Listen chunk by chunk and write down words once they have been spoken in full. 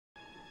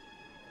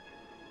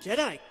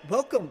Jedi,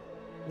 welcome.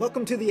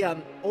 Welcome to the,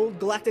 Old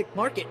Galactic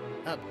Market,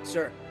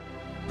 sir.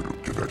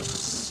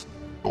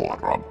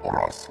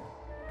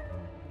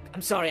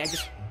 I'm sorry, I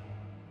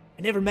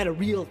never met a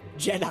real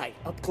Jedi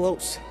up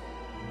close.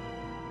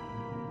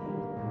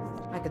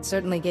 I could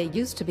certainly get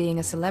used to being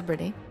a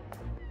celebrity.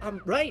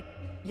 Right.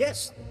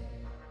 Yes.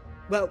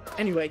 Well,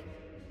 anyway,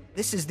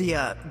 this is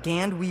the,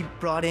 Gand we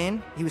brought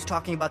in. He was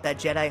talking about that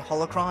Jedi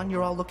holocron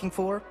you're all looking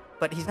for,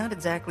 but he's not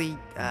exactly,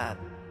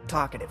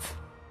 talkative.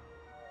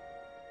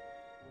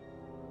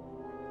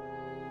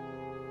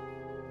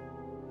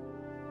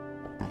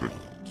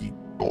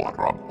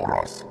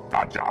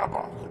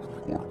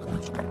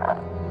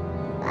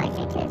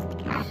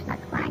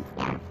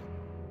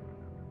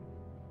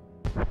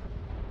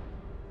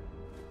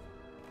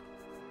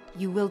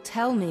 You will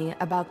tell me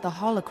about the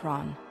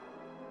holocron.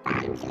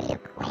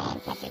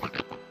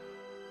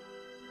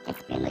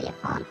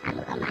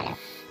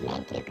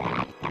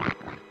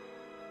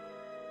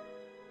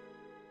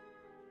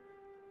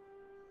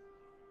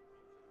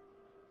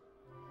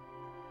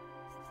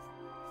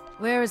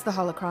 Where is the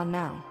holocron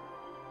now?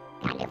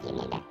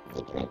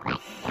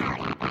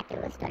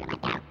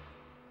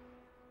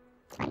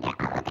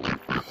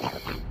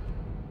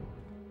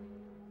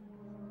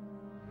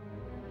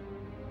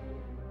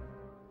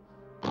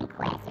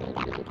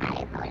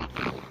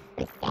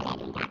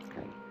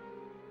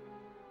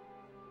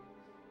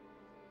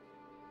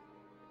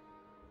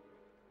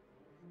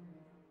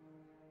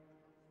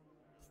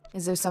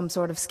 Is there some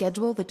sort of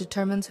schedule that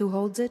determines who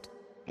holds it?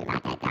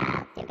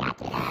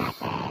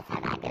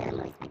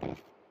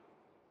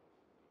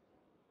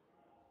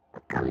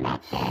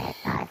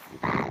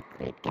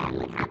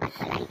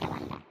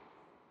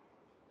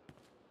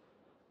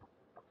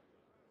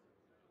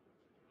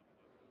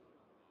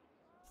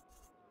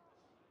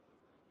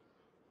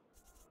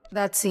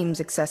 That seems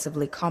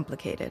excessively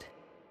complicated.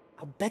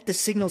 I'll bet the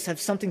signals have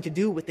something to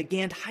do with the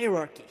Gand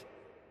hierarchy.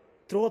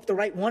 Throw up the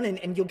right one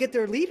and you'll get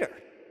their leader.